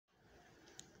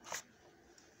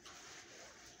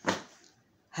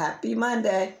Happy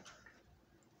Monday.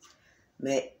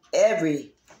 May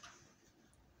every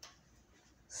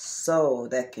soul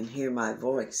that can hear my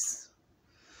voice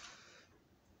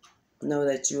know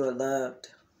that you are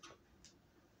loved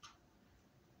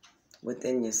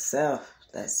within yourself,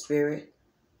 that spirit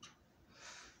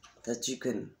that you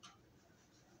can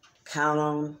count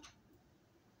on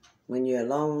when you're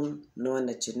alone, knowing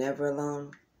that you're never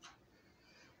alone.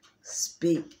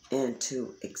 Speak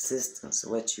into existence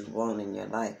what you want in your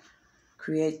life.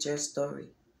 Create your story.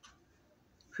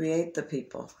 Create the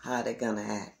people, how they're going to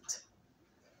act.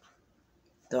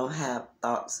 Don't have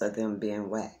thoughts of them being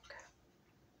whack.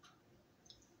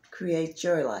 Create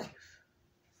your life.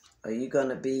 Are you going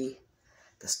to be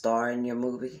the star in your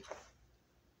movie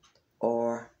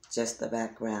or just the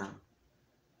background?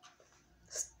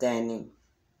 Standing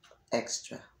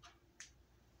extra.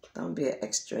 Don't be an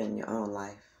extra in your own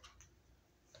life.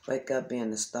 Wake up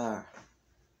being the star.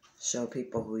 Show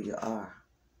people who you are.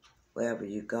 Wherever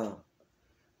you go,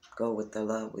 go with the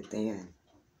love within.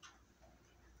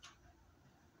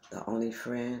 The only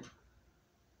friend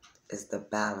is the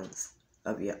balance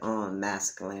of your own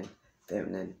masculine,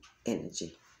 feminine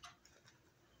energy.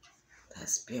 That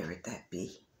spirit that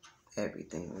be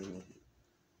everything we need.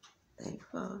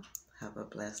 Thankful. Have a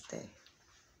blessed day.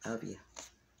 Love you.